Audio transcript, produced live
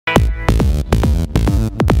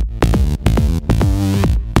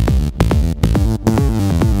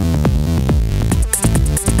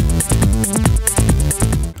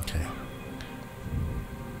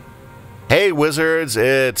Hey Wizards,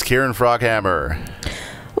 it's Kieran Froghammer.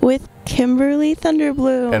 With Kimberly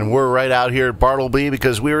Thunderbloom. And we're right out here at Bartleby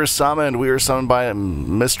because we were summoned. We were summoned by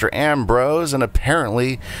Mr. Ambrose, and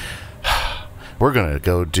apparently we're going to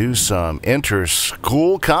go do some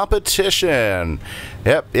inter-school competition.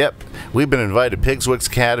 Yep. We've been invited to Pigswick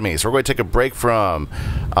Academy, so we're going to take a break from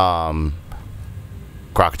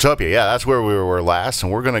Crocotopia. Yeah, that's where we were last,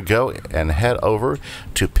 and we're going to go and head over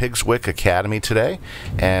to Pigswick Academy today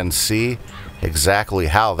and see exactly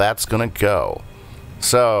how that's going to go.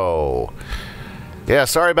 So, yeah,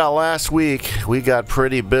 sorry about last week. We got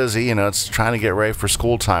pretty busy. You know, it's trying to get ready for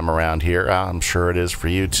school time around here. I'm sure it is for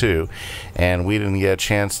you, too. And we didn't get a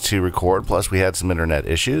chance to record, plus we had some internet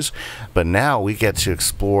issues. But now we get to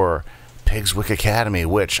explore Pigswick Academy,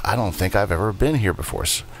 which I don't think I've ever been here before.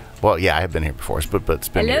 Well, yeah, I have been here before, but it's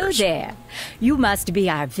been years. Hello there. You must be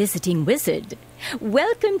our visiting wizard.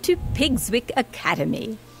 Welcome to Pigswick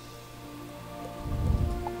Academy.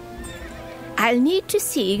 I'll need to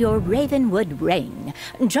see your Ravenwood ring.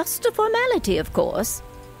 Just a formality, of course.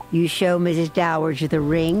 You show Mrs. Dowager the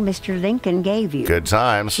ring Mr. Lincoln gave you. Good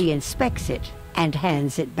times. She inspects it and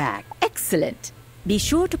hands it back. Excellent. Be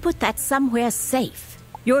sure to put that somewhere safe.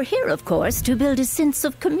 You're here, of course, to build a sense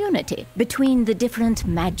of community between the different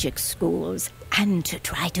magic schools and to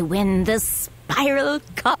try to win the Spiral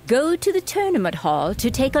Cup. Go to the tournament hall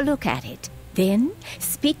to take a look at it. Then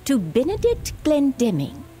speak to Benedict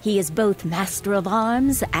Glendemming. He is both Master of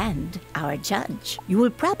Arms and our judge. You will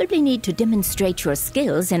probably need to demonstrate your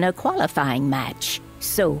skills in a qualifying match.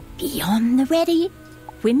 So be on the ready.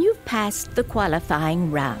 When you've passed the qualifying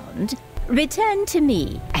round, return to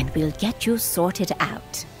me and we'll get you sorted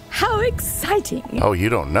out. How exciting! Oh, you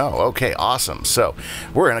don't know. Okay, awesome. So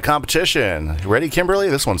we're in a competition. Ready, Kimberly?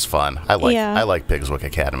 This one's fun. I like Pigswick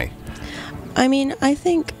Academy. I mean, I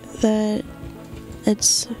think that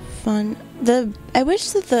it's fun. I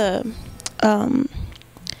wish that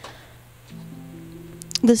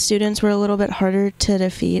the students were a little bit harder to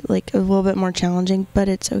defeat, like a little bit more challenging, but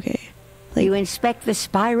it's okay. Like, you inspect the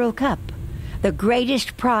Spiral Cup, the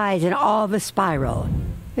greatest prize in all the Spiral.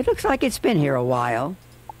 It looks like it's been here a while.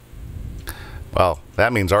 Well,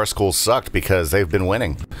 that means our school sucked because they've been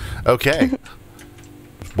winning. Okay.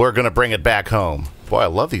 We're going to bring it back home. Boy, I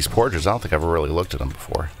love these portraits. I don't think I've ever really looked at them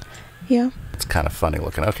before. Yeah. It's kind of funny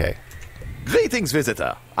looking. Okay. Greetings,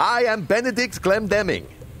 visitor. I am Benedict Glendemming,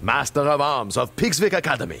 Master of Arms of Pigswick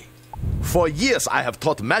Academy. For years, I have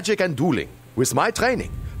taught magic and dueling. With my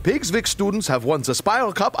training, Pigswick students have won the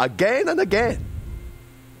Spiral Cup again and again.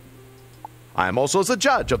 I am also the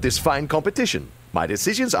judge of this fine competition. My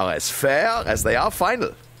decisions are as fair as they are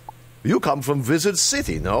final. You come from Wizard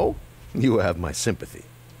City, no? You have my sympathy.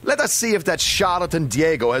 Let us see if that charlatan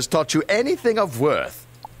Diego has taught you anything of worth.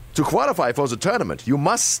 To qualify for the tournament, you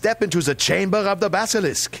must step into the Chamber of the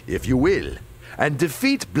Basilisk, if you will, and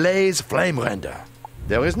defeat Blaze Flamerender.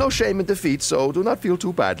 There is no shame in defeat, so do not feel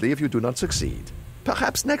too badly if you do not succeed.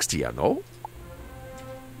 Perhaps next year, no?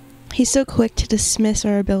 He's so quick to dismiss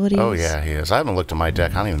our abilities. Oh, yeah, he is. I haven't looked at my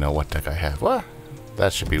deck. I don't even know what deck I have. What?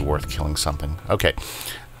 That should be worth killing something. Okay,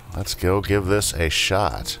 let's go give this a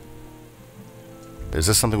shot. Is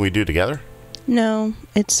this something we do together? No,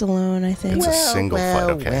 it's alone, I think. It's a single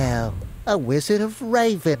fight, okay. Well, a wizard of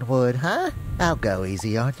Ravenwood, huh? I'll go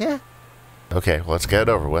easy on you. Okay, well, let's get it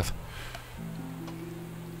over with.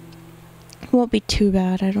 It won't be too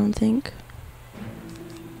bad, I don't think.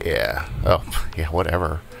 Yeah. Oh, yeah,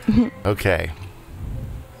 whatever. Okay.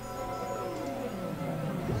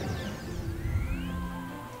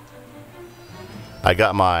 I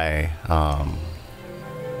got my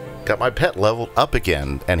pet leveled up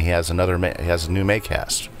again, and he has a new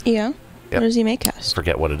Maycast. Yeah? Yep. What does he make cast?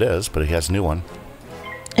 Forget what it is, but he has a new one.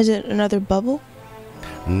 Is it another bubble?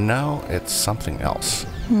 No, it's something else.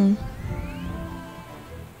 Hmm.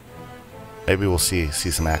 Maybe we'll see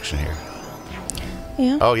some action here.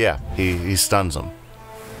 Yeah? Oh, yeah. He stuns them.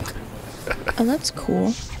 Oh, that's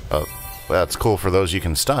cool. Oh, well, that's cool for those you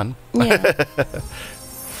can stun. Yeah.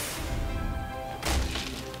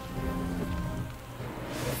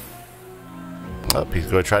 Oh, he's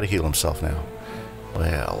going to try to heal himself now.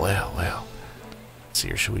 Well. Let's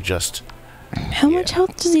see, or should we just... How much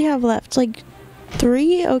health does he have left? Like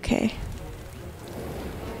 3? Okay.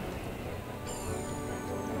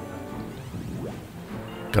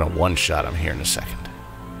 Gonna one-shot him here in a second.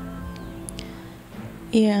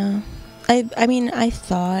 Yeah. I mean, I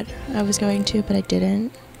thought I was going to, but I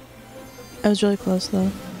didn't. I was really close,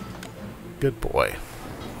 though. Good boy.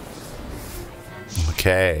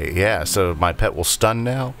 Okay, yeah, so my pet will stun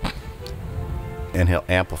now. And he'll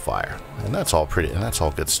amplify. And that's all pretty, and that's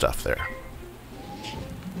all good stuff there.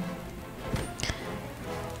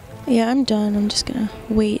 Yeah, I'm done. I'm just gonna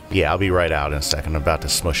wait. Yeah, I'll be right out in a second. I'm about to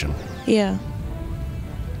smush him. Yeah.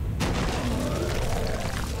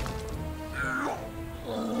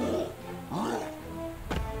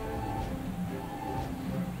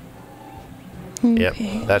 Yep,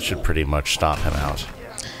 Okay. that should pretty much stomp him out.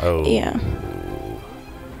 Oh. Yeah.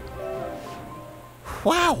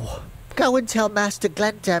 Wow! Go and tell Master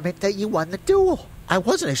Glendemick that you won the duel. I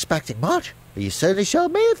wasn't expecting much, but you certainly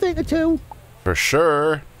showed me a thing or two. For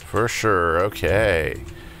sure. For sure. Okay.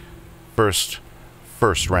 First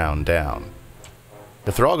round down.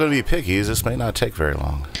 If they're all going to be piggies, this may not take very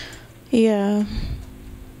long. Yeah.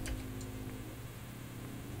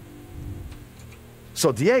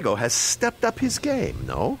 So Diego has stepped up his game,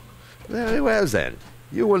 no? Very well then.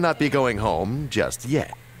 You will not be going home just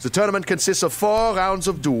yet. The tournament consists of 4 rounds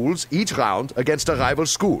of duels, each round against a rival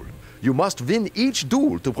school. You must win each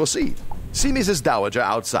duel to proceed. See Mrs. Dowager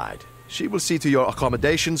outside. She will see to your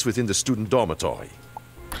accommodations within the student dormitory.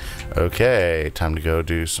 Okay, time to go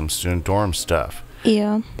do some student dorm stuff.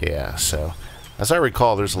 Yeah. Yeah, so as I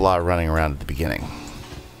recall, there's a lot of running around at the beginning.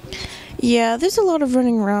 Yeah, there's a lot of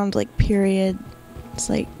running around, like, period. It's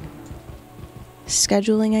like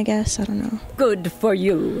scheduling, I guess. I don't know. Good for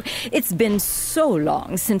you. It's been so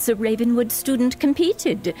long since a Ravenwood student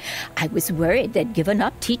competed. I was worried they'd given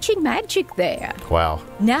up teaching magic there. Wow.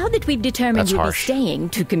 Now that we've determined That's you'll harsh. be staying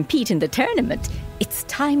to compete in the tournament, it's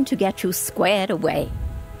time to get you squared away.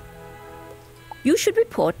 You should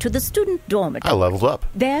report to the student dormitory. I leveled up.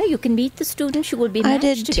 There you can meet the students you will be I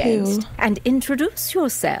matched did too. against and introduce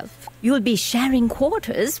yourself. You'll be sharing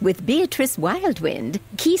quarters with Beatrice Wildwind,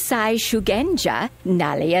 Kisai Shugenja,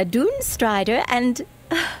 Nalia Doonstrider, and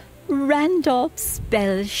Randolph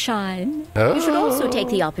Spellshine. Oh. You should also take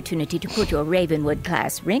the opportunity to put your Ravenwood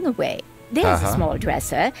class ring away. There's a small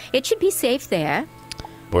dresser. It should be safe there.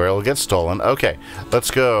 Where it'll get stolen. Okay, let's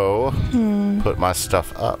go put my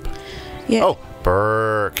stuff up. Yeah. Oh,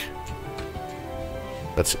 Burke.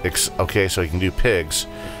 That's okay, so you can do pigs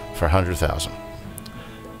for 100,000.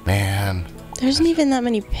 Man, There isn't even that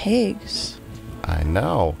many pigs. I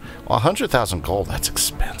know. Well, 100,000 gold, that's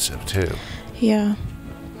expensive too. Yeah.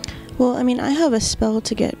 Well, I mean, I have a spell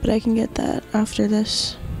to get, but I can get that after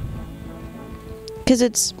this.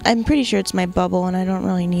 Because I'm pretty sure it's my bubble, and I don't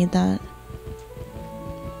really need that.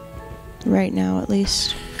 Right now, at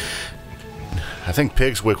least. I think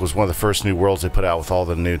Pigswick was one of the first new worlds they put out with all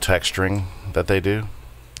the new texturing that they do.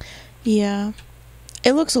 Yeah.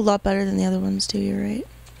 It looks a lot better than the other ones, too, you're right.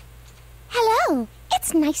 Hello,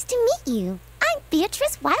 it's nice to meet you. I'm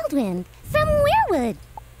Beatrice Wildwind from Weirwood.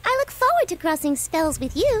 I look forward to crossing spells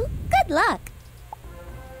with you. Good luck.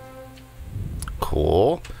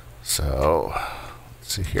 Cool. So,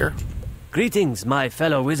 let's see here. Greetings, my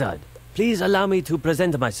fellow wizard. Please allow me to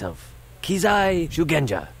present myself. Kizai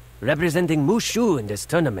Shugenja, representing Mushu in this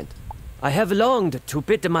tournament. I have longed to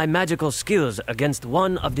pit my magical skills against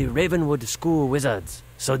one of the Ravenwood School wizards,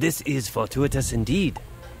 so this is fortuitous indeed.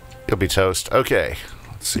 You'll be toast. Okay,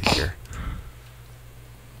 let's see here.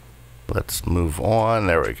 Let's move on.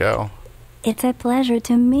 There we go. It's a pleasure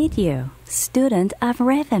to meet you, student of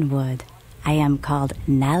Ravenwood. I am called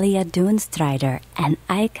Nalia Doonstrider, and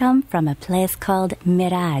I come from a place called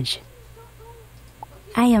Mirage.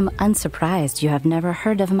 I am unsurprised you have never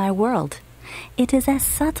heard of my world. It is a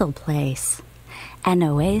subtle place, an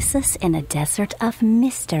oasis in a desert of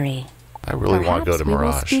mystery. I really want to go to Perhaps we will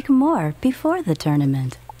Mirage. speak more before the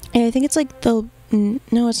tournament. And I think it's like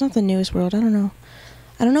no, it's not the newest world. I don't know.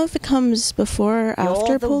 I don't know if it comes before or after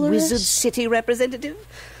You're the Polaris. Wizard City representative?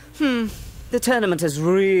 The tournament has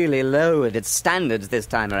really lowered its standards this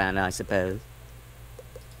time around, I suppose.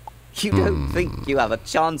 You don't think you have a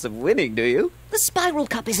chance of winning, do you? The Spiral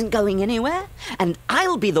Cup isn't going anywhere, and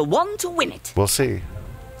I'll be the one to win it. We'll see.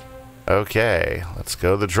 Okay, let's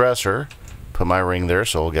go to the dresser. Put my ring there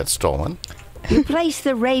so it'll get stolen. You place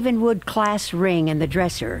the Ravenwood class ring in the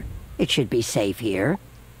dresser. It should be safe here.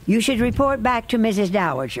 You should report back to Mrs.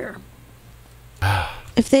 Dowager.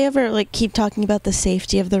 If they ever like keep talking about the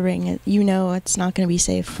safety of the ring, you know it's not going to be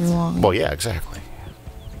safe for long. Well, yeah, exactly.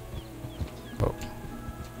 Oh,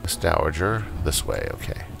 Miss Dowager, this way,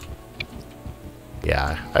 okay.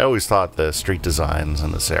 Yeah, I always thought the street designs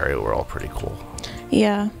in this area were all pretty cool.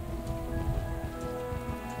 Yeah.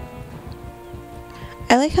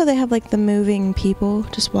 I like how they have like the moving people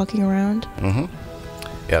just walking around. Mm-hmm.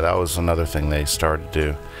 Yeah, that was another thing they started to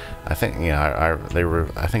do. I think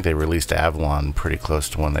I think they released Avalon pretty close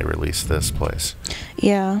to when they released this place.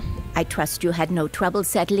 Yeah. I trust you had no trouble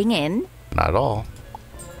settling in. Not at all.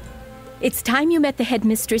 It's time you met the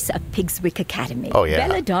headmistress of Pigswick Academy. Oh, yeah.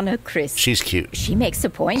 Belladonna Crisp. She's cute. She makes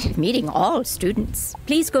a point of meeting all students.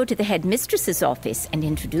 Please go to the headmistress's office and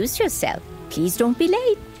introduce yourself. Please don't be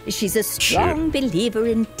late. She's a strong believer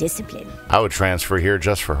in discipline. I would transfer here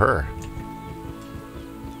just for her.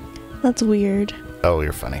 That's weird. Oh,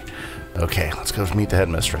 you're funny. Okay, let's go meet the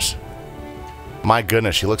headmistress. My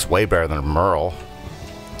goodness, she looks way better than Merle.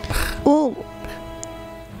 Well,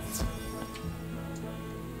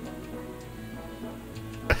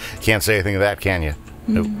 Can't say anything to that, can you?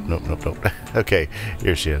 Nope. Okay,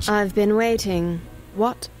 here she is. I've been waiting.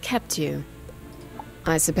 What kept you?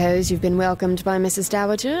 I suppose you've been welcomed by Mrs.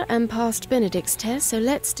 Dowager and passed Benedict's test, so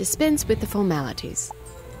let's dispense with the formalities.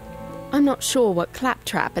 I'm not sure what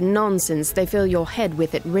claptrap and nonsense they fill your head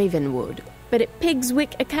with at Ravenwood, but at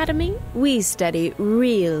Pigswick Academy, we study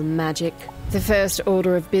real magic. The first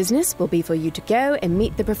order of business will be for you to go and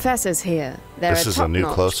meet the professors here. They're This a is a new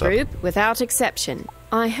top-notch close-up. group, without exception.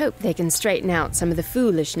 I hope they can straighten out some of the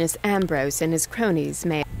foolishness Ambrose and his cronies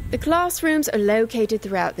made. The classrooms are located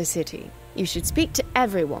throughout the city. You should speak to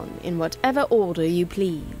everyone in whatever order you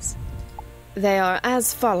please. They are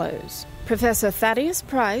as follows. Professor Thaddeus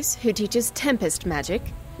Price, who teaches Tempest Magic.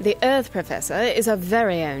 The Earth Professor is our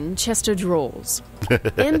very own Chester Drawls.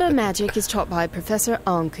 Ember Magic is taught by Professor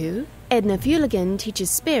Anku. Edna Fuligan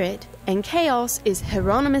teaches Spirit, and Chaos is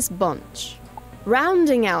Hieronymus Bunch.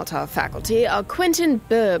 Rounding out our faculty are Quentin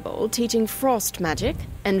Burble teaching Frost Magic,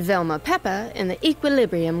 and Velma Pepper in the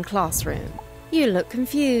Equilibrium classroom. You look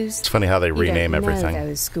confused. It's funny how they You rename don't know everything.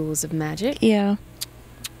 those schools of magic. yeah.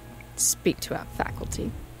 Speak to our faculty.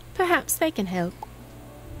 Perhaps they can help.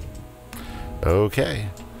 Okay.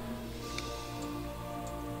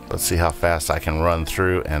 Let's see how fast I can run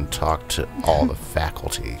through and talk to all the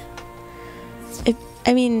faculty.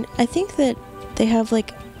 I think that they have,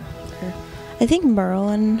 like... I think Merle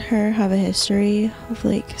and her have a history of,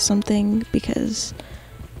 like, something because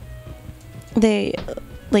they...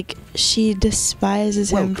 Like, she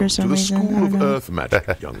despises him Welcome for some to the reason. I School don't of know. Earth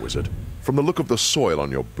Magic, young wizard. From the look of the soil on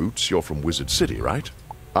your boots, you're from Wizard City, right?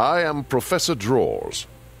 I am Professor Drawers.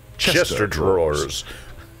 Chester Drawers.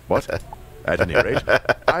 What? At any rate,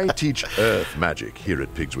 I teach Earth Magic here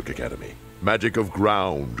at Pigswick Academy. Magic of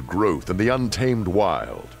ground, growth, and the untamed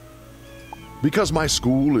wild. Because my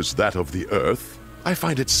school is that of the Earth, I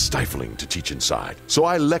find it stifling to teach inside, so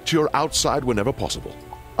I lecture outside whenever possible.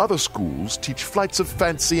 Other schools teach flights of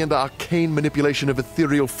fancy and arcane manipulation of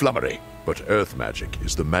ethereal flummery. But Earth magic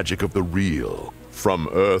is the magic of the real. From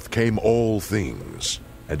Earth came all things,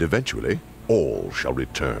 and eventually, all shall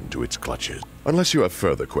return to its clutches. Unless you have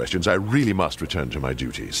further questions, I really must return to my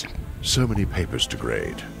duties. So many papers to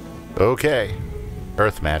grade. Okay.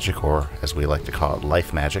 Earth magic, or as we like to call it,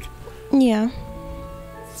 life magic. Yeah.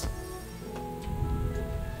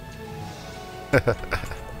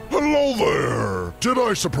 Hello there! Did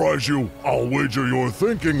I surprise you? I'll wager you're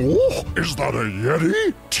thinking, oh, is that a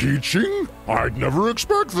Yeti? Teaching? I'd never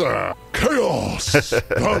expect that. Chaos!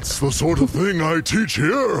 That's the sort of thing I teach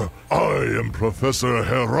here. I am Professor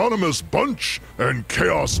Hieronymus Bunch, and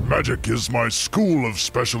Chaos Magic is my school of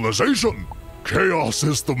specialization. Chaos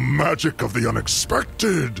is the magic of the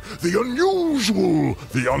unexpected, the unusual,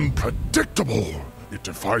 the unpredictable. It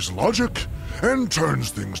defies logic and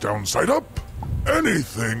turns things downside up.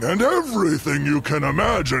 Anything and everything you can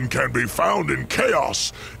imagine can be found in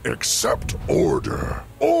chaos, except order.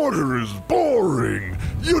 Order is boring.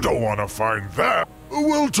 You don't want to find that.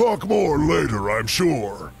 We'll talk more later, I'm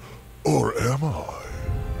sure. Or am I?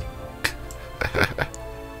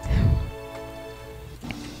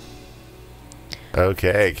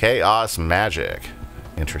 Okay, chaos magic.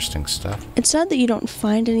 Interesting stuff. It's sad that you don't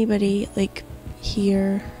find anybody, like,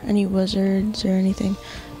 here, any wizards or anything.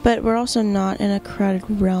 But we're also not in a crowded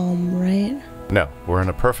realm, right? No, we're in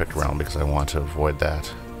a perfect realm because I want to avoid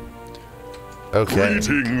that. Okay.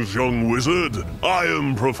 Greetings, young wizard. I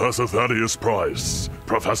am Professor Thaddeus Price,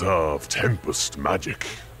 Professor of Tempest Magic.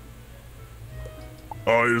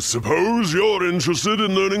 I suppose you're interested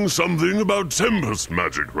in learning something about Tempest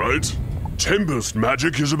Magic, right? Tempest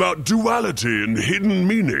Magic is about duality and hidden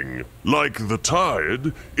meaning. Like the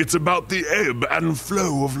tide, it's about the ebb and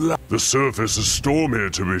flow of life. The surface is stormy,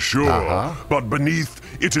 to be sure, but beneath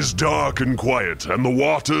it is dark and quiet, and the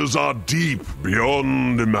waters are deep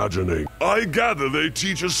beyond imagining. I gather they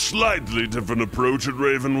teach a slightly different approach at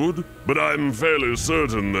Ravenwood, but I'm fairly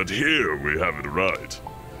certain that here we have it right.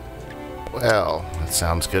 Well, that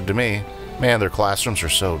sounds good to me. Man, their classrooms are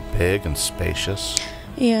so big and spacious.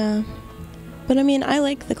 Yeah. But I mean, I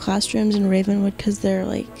like the classrooms in Ravenwood because they're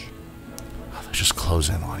like... Oh, they just close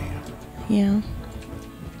in on you. Yeah.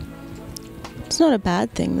 It's not a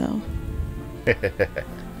bad thing, though.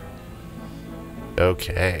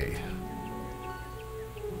 Okay.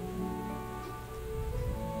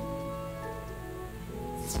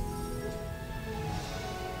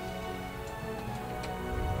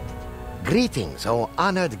 Greetings, O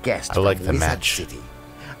honored guest I like from the Wizard match. City.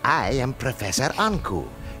 I am Professor Anku,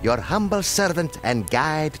 your humble servant and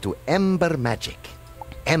guide to Ember Magic.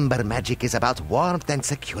 Ember Magic is about warmth and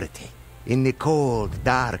security. In the cold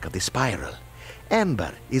dark of the spiral,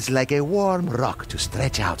 Ember is like a warm rock to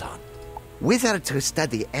stretch out on. Wizards who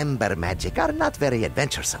study Ember Magic are not very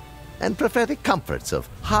adventuresome and prefer the comforts of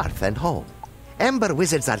hearth and home. Ember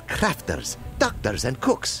Wizards are crafters, doctors, and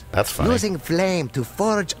cooks. That's funny. Using flame to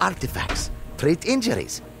forge artifacts, treat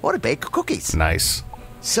injuries, or bake cookies. Nice.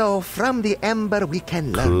 So from the Ember we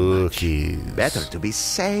can learn Cookies. much. Better to be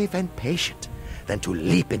safe and patient than to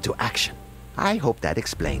leap into action. I hope that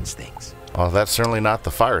explains things. Well, that's certainly not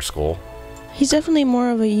the fire school. He's definitely more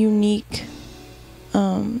of a unique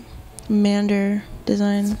Mander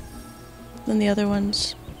design than the other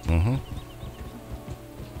ones. Mm-hmm.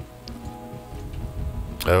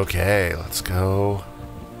 Okay, let's go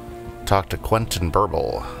talk to Quentin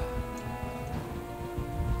Burble.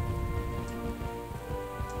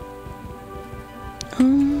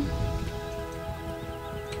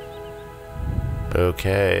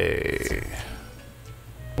 Okay.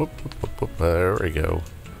 Whoop, whoop, whoop, whoop. There we go.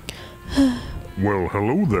 Well,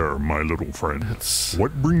 hello there, my little friend.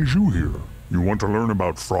 What brings you here? You want to learn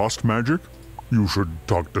about frost magic? You should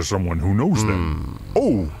talk to someone who knows them.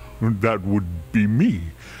 Oh, that would be me.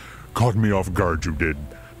 Caught me off guard, you did.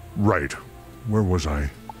 Right. Where was I?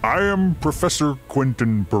 I am Professor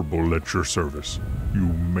Quentin Burble at your service. You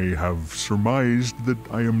may have surmised that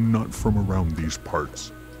I am not from around these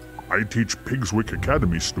parts. I teach Pigswick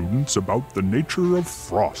Academy students about the nature of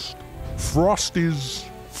frost. Frost is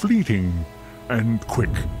fleeting and quick,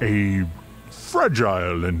 a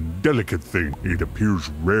fragile and delicate thing. It appears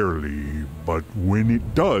rarely, but when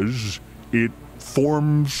it does, it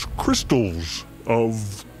forms crystals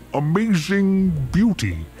of amazing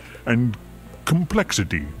beauty and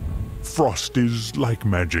complexity. Frost is like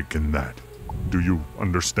magic in that. Do you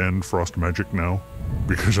understand frost magic now?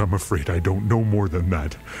 Because I'm afraid I don't know more than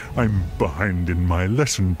that. I'm behind in my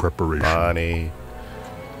lesson preparation. Funny.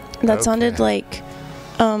 That sounded like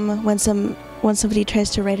when somebody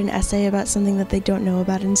tries to write an essay about something that they don't know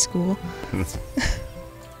about in school.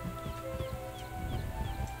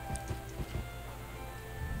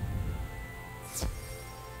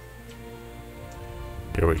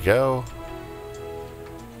 Here we go.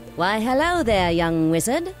 Why, hello there, young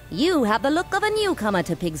wizard. You have the look of a newcomer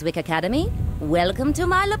to Pigswick Academy. Welcome to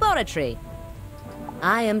my laboratory.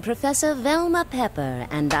 I am Professor Velma Pepper,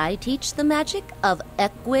 and I teach the magic of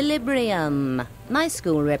equilibrium. My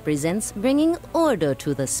school represents bringing order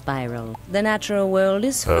to the spiral. The natural world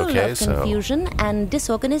is full of confusion and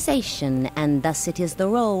disorganization, and thus it is the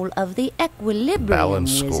role of the equilibrium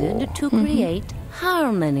wizard to create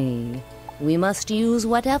harmony. We must use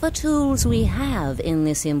whatever tools we have in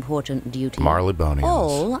this important duty. Marleybonians.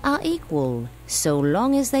 All are equal, so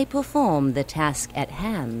long as they perform the task at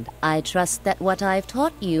hand. I trust that what I've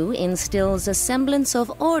taught you instills a semblance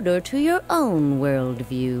of order to your own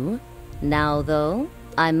worldview. Now, though,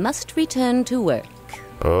 I must return to work.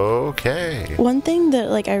 Okay. One thing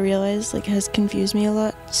that I realized has confused me a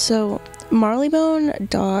lot. So Marleybone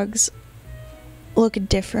dogs look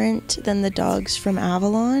different than the dogs from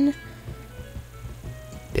Avalon.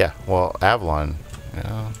 Yeah, well, Avalon,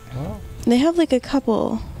 well, They have a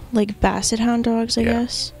couple basset hound dogs, I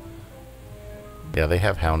guess. yeah, they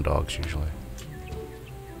have hound dogs usually.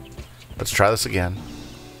 Let's try this again.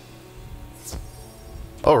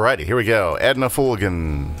 Alrighty, here we go. Edna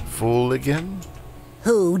Fooligan. Fooligan?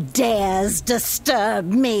 Who dares disturb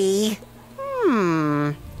me?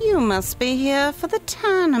 You must be here for the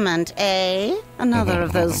tournament, eh? Another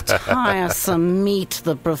of those tiresome meet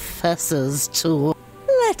the professors tours.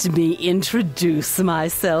 Let me introduce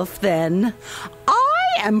myself then. I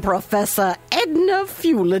am Professor Edna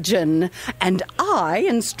Fuligan, and I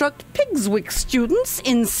instruct Pigswick students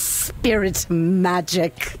in spirit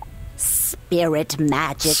magic. Spirit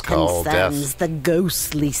magic concerns the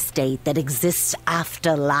ghostly state that exists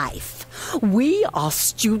after life. We are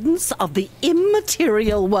students of the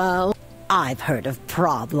immaterial world. I've heard of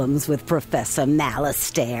problems with Professor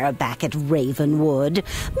Malastair back at Ravenwood.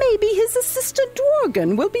 Maybe his assistant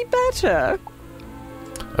Dworgen will be better.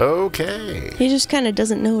 Okay. He just kind of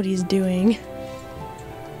doesn't know what he's doing.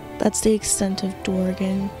 That's the extent of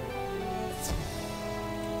Dworgen.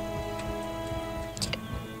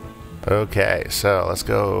 Okay, so let's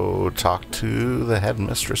go talk to the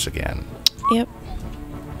headmistress again. Yep.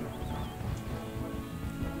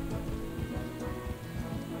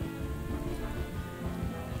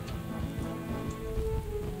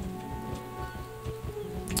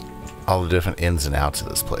 All the different ins and outs of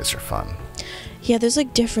this place are fun. Yeah, there's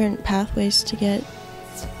like different pathways to get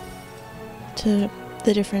to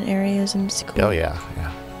the different areas in school. Oh, yeah.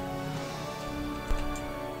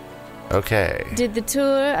 Okay. Did the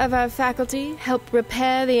tour of our faculty help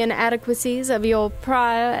repair the inadequacies of your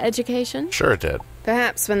prior education? Sure it did.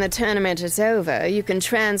 Perhaps when the tournament is over, you can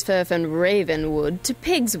transfer from Ravenwood to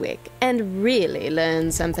Pigswick and really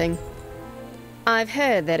learn something. I've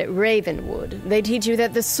heard that at Ravenwood, they teach you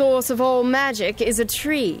that the source of all magic is a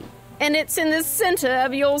tree, and it's in the center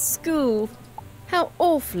of your school. How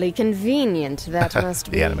awfully convenient that must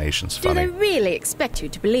be. The animation's funny. Do they really expect you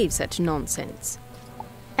to believe such nonsense?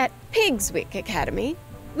 At Pigswick Academy,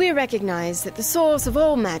 we recognize that the source of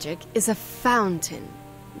all magic is a fountain,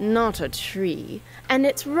 not a tree, and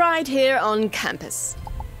it's right here on campus.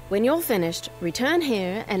 When you're finished, return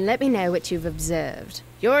here and let me know what you've observed.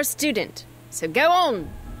 You're a student, so go on,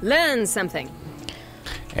 learn something.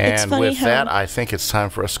 And with that, I think it's time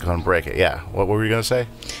for us to go and break it. Yeah, what were you going to say?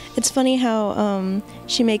 It's funny how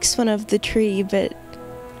she makes fun of the tree,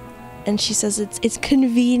 and she says it's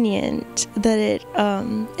convenient that it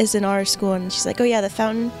is in our school, and she's like, oh yeah, the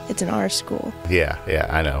fountain, it's in our school. Yeah,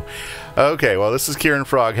 I know. Okay, well, this is Kieran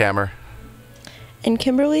Froghammer. And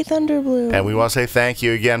Kimberly Thunderblue. And we want to say thank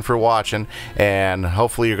you again for watching, and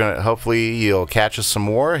hopefully you'll catch us some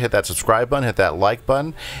more. Hit that subscribe button, hit that like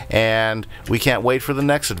button, and we can't wait for the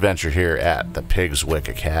next adventure here at the Pigswick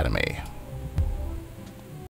Academy.